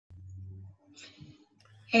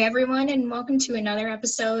Hey everyone, and welcome to another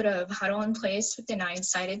episode of Huddle in Place with the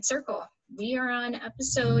Nine-Sided Circle. We are on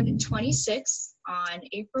episode 26 on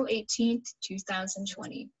April 18th,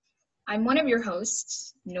 2020. I'm one of your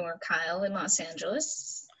hosts, Noor Kyle in Los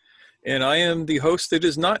Angeles. And I am the host that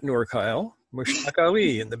is not Noor Kyle, Mushtaq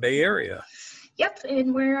Ali in the Bay Area. Yep,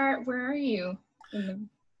 and where are you?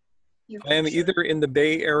 I am either in the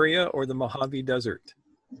Bay Area or the Mojave Desert.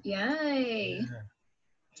 Yay. Yeah.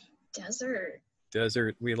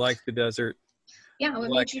 Desert. We like the desert. Yeah, we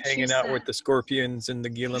like hanging out with the scorpions and the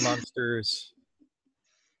Gila monsters.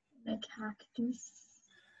 The cactus.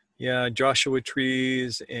 Yeah, Joshua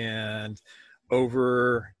trees, and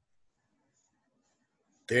over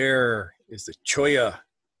there is the cholla,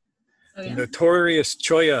 the notorious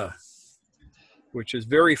cholla, which is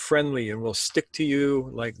very friendly and will stick to you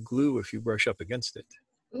like glue if you brush up against it.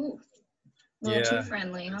 Ooh, a little too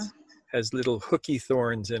friendly, huh? Has little hooky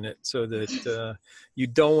thorns in it so that you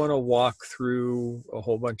don't want to walk through a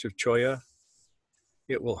whole bunch of cholla.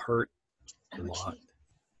 It will hurt a lot.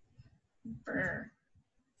 Brr.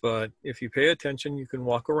 But if you pay attention, you can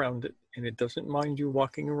walk around it, and it doesn't mind you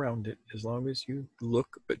walking around it as long as you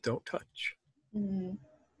look but don't touch. Mm.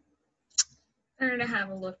 Better to have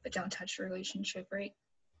a look but don't touch relationship, right?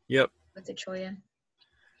 Yep. With the cholla.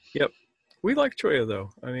 Yep. We like cholla, though.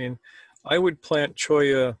 I mean, I would plant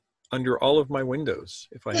cholla under all of my windows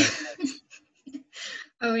if I had.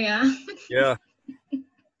 Oh, yeah? Yeah.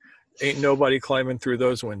 Ain't nobody climbing through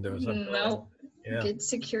those windows. No. Yeah. Good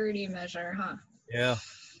security measure, huh? Yeah.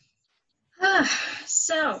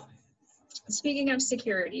 So, speaking of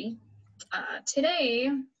security, today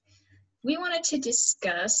we wanted to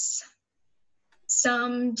discuss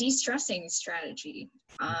some de-stressing strategy.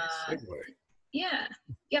 Yeah.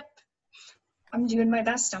 Yep. I'm doing my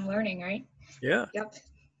best. I'm learning, right? Yeah. Yep.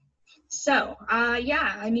 So,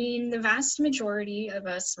 I mean, the vast majority of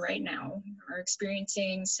us right now are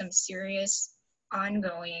experiencing some serious,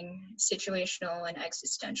 ongoing situational and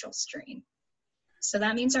existential strain. So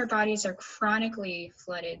that means our bodies are chronically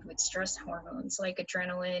flooded with stress hormones like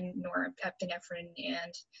adrenaline, norepinephrine,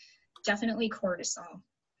 and definitely cortisol.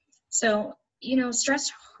 So,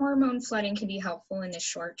 stress hormone flooding can be helpful in the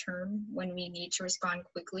short term when we need to respond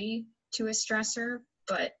quickly to a stressor,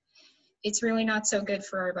 but it's really not so good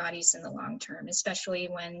for our bodies in the long term, especially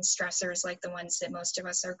when stressors like the ones that most of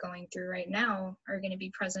us are going through right now are going to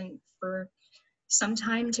be present for some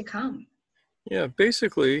time to come. Yeah,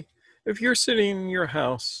 basically, if you're sitting in your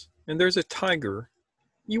house and there's a tiger,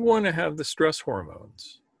 you want to have the stress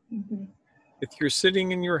hormones. Mm-hmm. If you're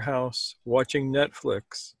sitting in your house watching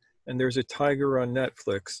Netflix and there's a tiger on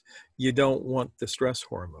Netflix, you don't want the stress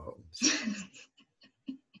hormones.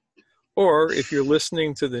 Or if you're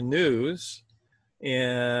listening to the news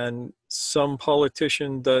and some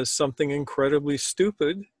politician does something incredibly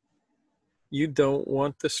stupid, you don't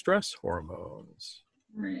want the stress hormones.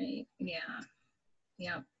 Right. Yeah.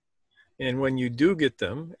 Yeah. And when you do get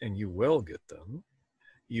them, and you will get them,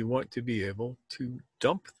 you want to be able to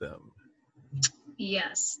dump them.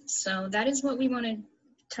 Yes. So that is what we want to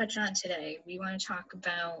touch on today. We want to talk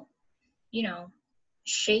about,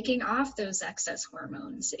 shaking off those excess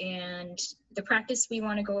hormones. And the practice we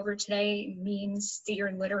want to go over today means that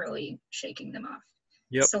you're literally shaking them off.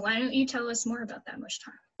 Yep. So why don't you tell us more about that,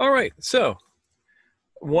 Mushtaq? All right. So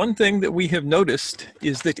one thing that we have noticed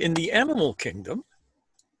is that in the animal kingdom,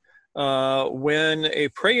 when a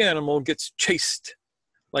prey animal gets chased,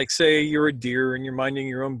 like say you're a deer and you're minding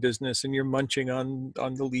your own business and you're munching on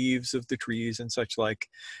the leaves of the trees and such like,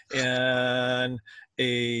 and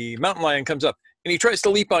a mountain lion comes up and he tries to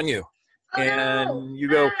leap on you. Oh, and no. You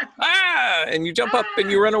go, and you jump up and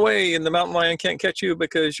you run away, and the mountain lion can't catch you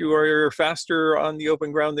because you are faster on the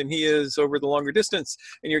open ground than he is over the longer distance,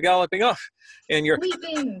 and you're galloping off, and you're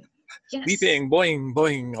leaping. Yes. Leaping, boing,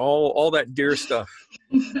 boing, all that deer stuff.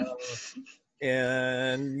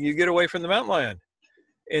 And you get away from the mountain lion.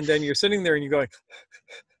 And then you're sitting there and you're going,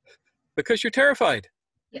 because you're terrified.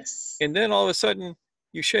 Yes. And then all of a sudden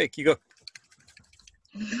you shake, you go.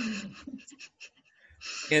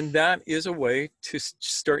 And that is a way to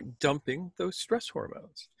start dumping those stress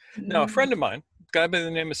hormones. Now, a friend of mine, a guy by the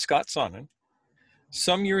name of Scott Sonnen,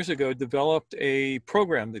 some years ago developed a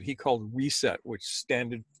program that he called Reset, which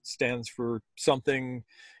stands for something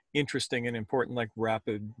interesting and important like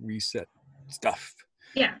rapid reset stuff.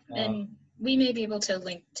 Yeah, and we may be able to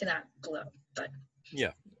link to that below, but.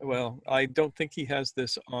 Yeah, well, I don't think he has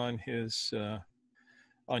this on his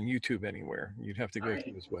on YouTube anywhere. You'd have to All go to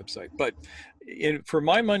right. his website. But for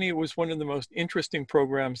my money, it was one of the most interesting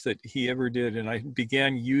programs that he ever did. And I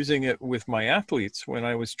began using it with my athletes when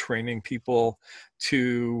I was training people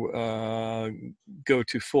to go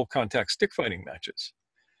to full contact stick fighting matches.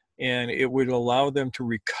 And it would allow them to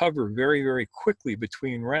recover very, very quickly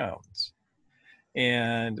between rounds.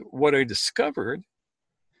 And what I discovered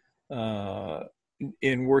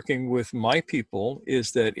in working with my people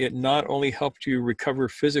is that it not only helped you recover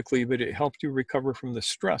physically, but it helped you recover from the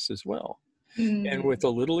stress as well. And with a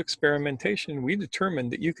little experimentation, we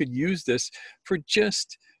determined that you could use this for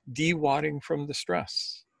just de-wadding from the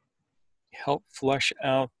stress, help flush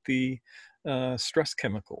out the stress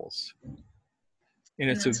chemicals. And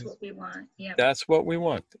that's what we want. Yeah. That's what we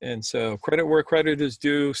want. And so credit where credit is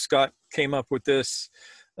due. Scott came up with this,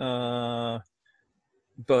 but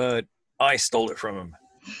I stole it from him.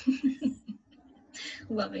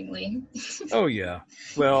 Lovingly. Oh yeah.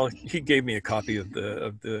 Well, he gave me a copy of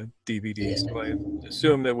the DVD, so I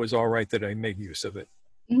assumed it was all right that I made use of it.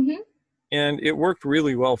 Mm-hmm. And it worked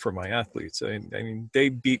really well for my athletes. I mean, they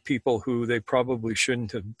beat people who they probably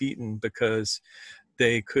shouldn't have beaten because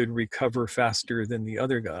they could recover faster than the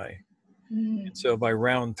other guy. And so by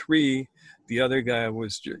round 3, the other guy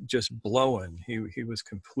was just blowing. He was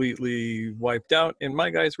completely wiped out, and my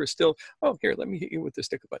guys were still, oh, here, let me hit you with the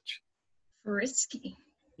stick a punch. Risky.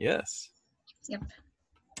 Yes. Yep.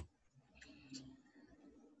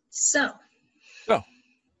 So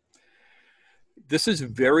this is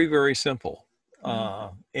very, very simple.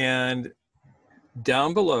 And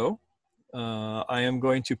down below, I am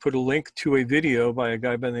going to put a link to a video by a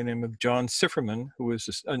guy by the name of John Sifferman, who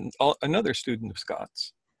is another student of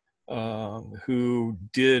Scott's, who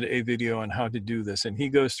did a video on how to do this. And he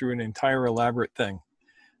goes through an entire elaborate thing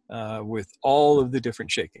with all of the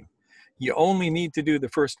different shaking. You only need to do the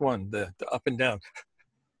first one, the up and down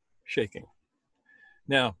shaking.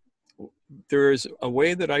 Now, there is a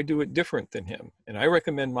way that I do it different than him. And I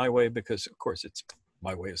recommend my way because, of course,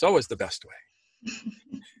 my way is always the best way.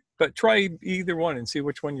 But try either one and see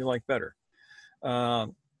which one you like better.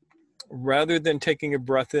 Rather than taking a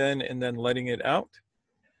breath in and then letting it out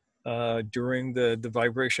during the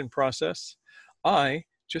vibration process, I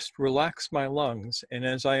just relax my lungs. And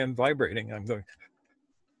as I am vibrating, I'm going.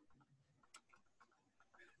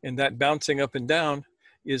 And that bouncing up and down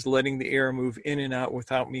is letting the air move in and out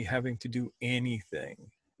without me having to do anything.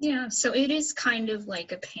 Yeah, so it is kind of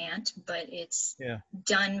like a pant, but it's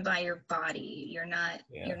done by your body. You're not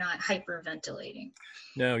hyperventilating.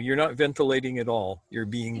 No, you're not ventilating at all. You're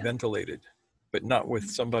being ventilated, but not with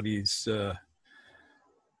somebody's God,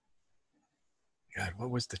 what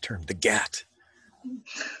was the term? The gat.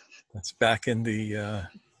 That's back in the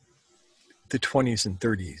 20s and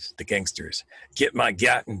 30s, the gangsters. Get my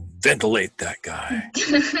gat and ventilate that guy.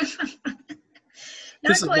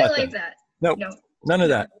 Not quite like that. Nope. No, none of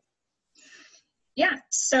that. Yeah,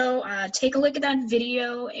 so take a look at that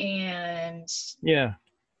video and try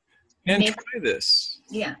this.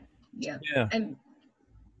 Yeah. And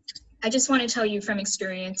I just want to tell you from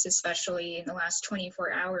experience, especially in the last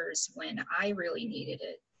 24 hours when I really needed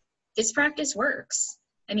it, this practice works.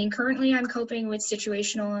 I mean, currently I'm coping with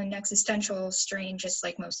situational and existential strain just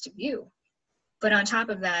like most of you. But on top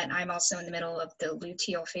of that, I'm also in the middle of the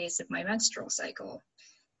luteal phase of my menstrual cycle.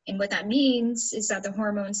 And what that means is that the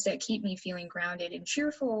hormones that keep me feeling grounded and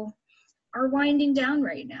cheerful are winding down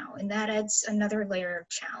right now. And that adds another layer of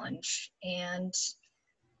challenge. And,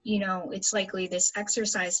 it's likely this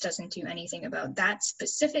exercise doesn't do anything about that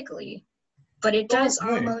specifically, but it does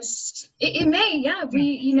almost, it may,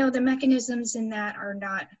 the mechanisms in that are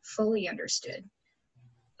not fully understood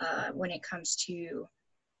when it comes to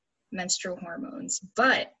menstrual hormones,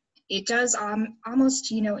 but it does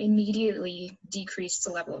almost, immediately decrease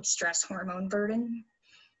the level of stress hormone burden.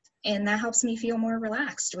 And that helps me feel more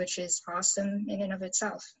relaxed, which is awesome in and of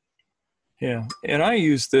itself. Yeah. And I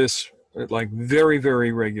use this like very,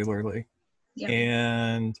 very regularly. Yeah.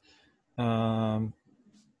 And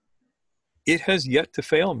it has yet to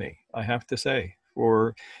fail me, I have to say,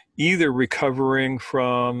 for either recovering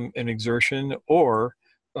from an exertion or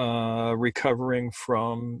recovering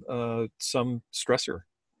from some stressor.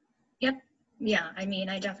 Yep. Yeah. I mean,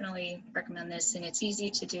 I definitely recommend this, and it's easy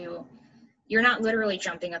to do. You're not literally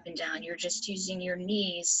jumping up and down. You're just using your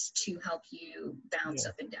knees to help you bounce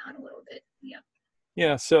up and down a little bit. Yep.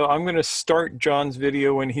 Yeah. So I'm going to start John's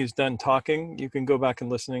video when he's done talking. You can go back and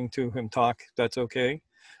listening to him talk. That's okay.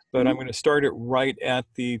 But I'm going to start it right at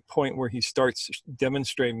the point where he starts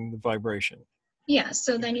demonstrating the vibration. Yeah,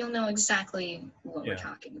 so then you'll know exactly what we're Yeah.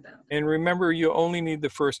 talking about. And remember, you only need the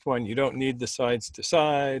first one. You don't need the sides to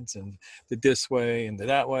sides and the this way and the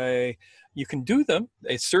that way. You can do them.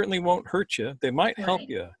 They certainly won't hurt you. They might help Right.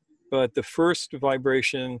 you. But the first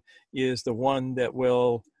vibration is the one that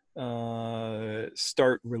will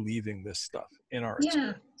start relieving this stuff in our Yeah.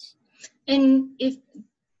 experience. And if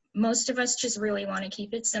most of us just really want to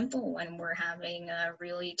keep it simple when we're having a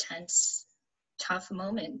really tense, tough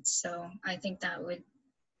moment. So I think that would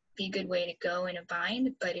be a good way to go in a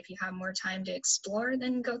bind. But if you have more time to explore,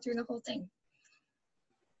 then go through the whole thing.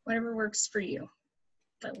 Whatever works for you.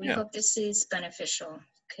 But we Yeah. hope this is beneficial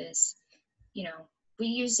because, you know, we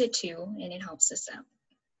use it too and it helps us out.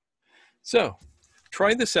 So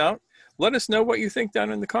try this out. Let us know what you think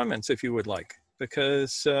down in the comments if you would like,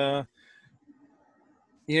 because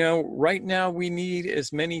you know, right now we need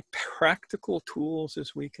as many practical tools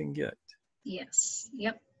as we can get. Yes.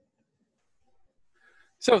 Yep.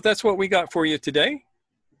 So that's what we got for you today.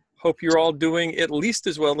 Hope you're all doing at least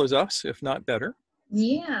as well as us, if not better.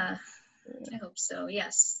 Yeah, I hope so.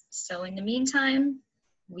 Yes. So in the meantime,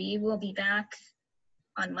 we will be back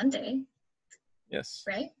on Monday. Yes.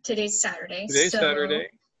 Right? Today's Saturday. Today's So Saturday.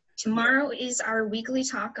 tomorrow is our weekly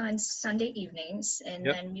talk on Sunday evenings, and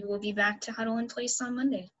Yep. then we will be back to Huddle in Place on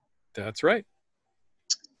Monday. That's right.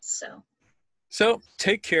 So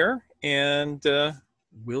take care, and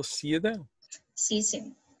we'll see you then. see you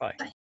soon. Bye. Bye.